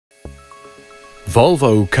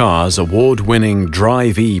Volvo Cars' award-winning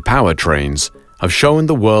Drive-E powertrains have shown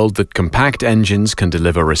the world that compact engines can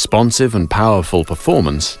deliver responsive and powerful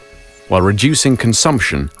performance while reducing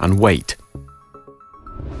consumption and weight.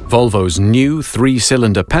 Volvo's new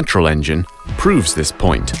 3-cylinder petrol engine proves this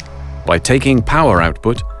point by taking power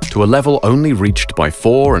output to a level only reached by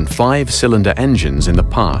 4- and 5-cylinder engines in the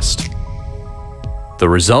past. The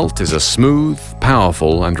result is a smooth,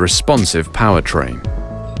 powerful and responsive powertrain.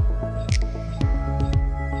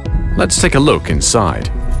 Let's take a look inside.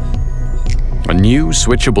 A new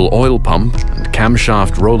switchable oil pump and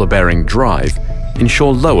camshaft roller bearing drive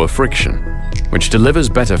ensure lower friction, which delivers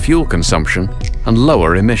better fuel consumption and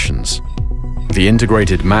lower emissions. The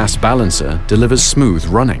integrated mass balancer delivers smooth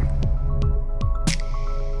running.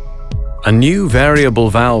 A new variable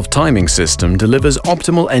valve timing system delivers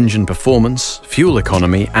optimal engine performance, fuel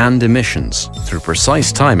economy and emissions through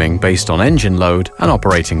precise timing based on engine load and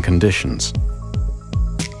operating conditions.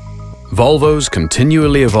 Volvo's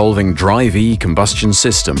continually evolving Drive-E combustion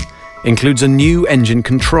system includes a new engine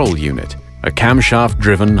control unit, a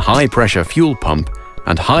camshaft-driven high-pressure fuel pump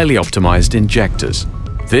and highly optimized injectors.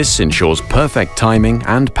 This ensures perfect timing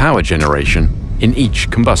and power generation in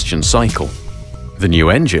each combustion cycle. The new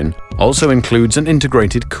engine also includes an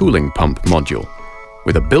integrated cooling pump module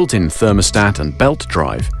with a built-in thermostat and belt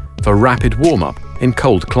drive for rapid warm-up in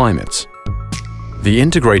cold climates. The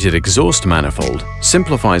integrated exhaust manifold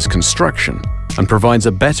simplifies construction and provides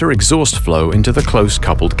a better exhaust flow into the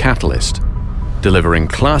close-coupled catalyst, delivering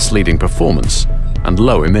class-leading performance and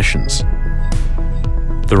low emissions.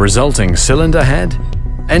 The resulting cylinder head,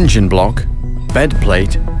 engine block, bed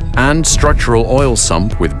plate and structural oil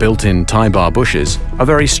sump with built-in tie bar bushes are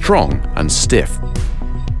very strong and stiff.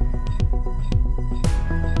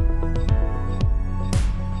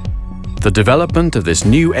 The development of this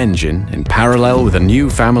new engine, in parallel with a new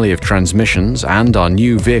family of transmissions and our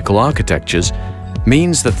new vehicle architectures,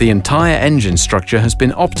 means that the entire engine structure has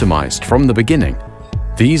been optimized from the beginning.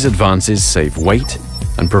 These advances save weight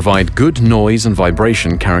and provide good noise and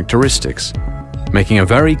vibration characteristics, making a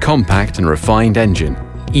very compact and refined engine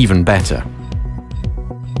even better.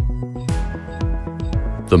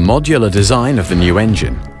 The modular design of the new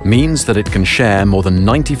engine means that it can share more than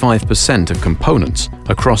 95% of components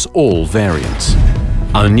across all variants.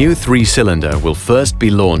 Our new 3-cylinder will first be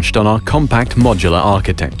launched on our compact modular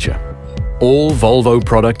architecture. All Volvo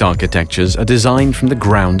product architectures are designed from the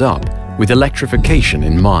ground up with electrification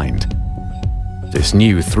in mind. This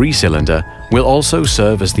new 3-cylinder will also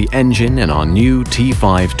serve as the engine in our new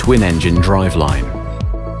T5 twin-engine driveline.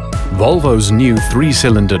 Volvo's new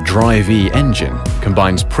 3-cylinder Drive-E engine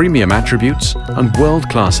combines premium attributes and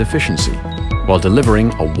world-class efficiency while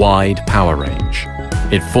delivering a wide power range.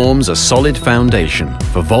 It forms a solid foundation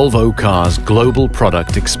for Volvo Cars' global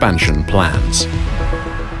product expansion plans.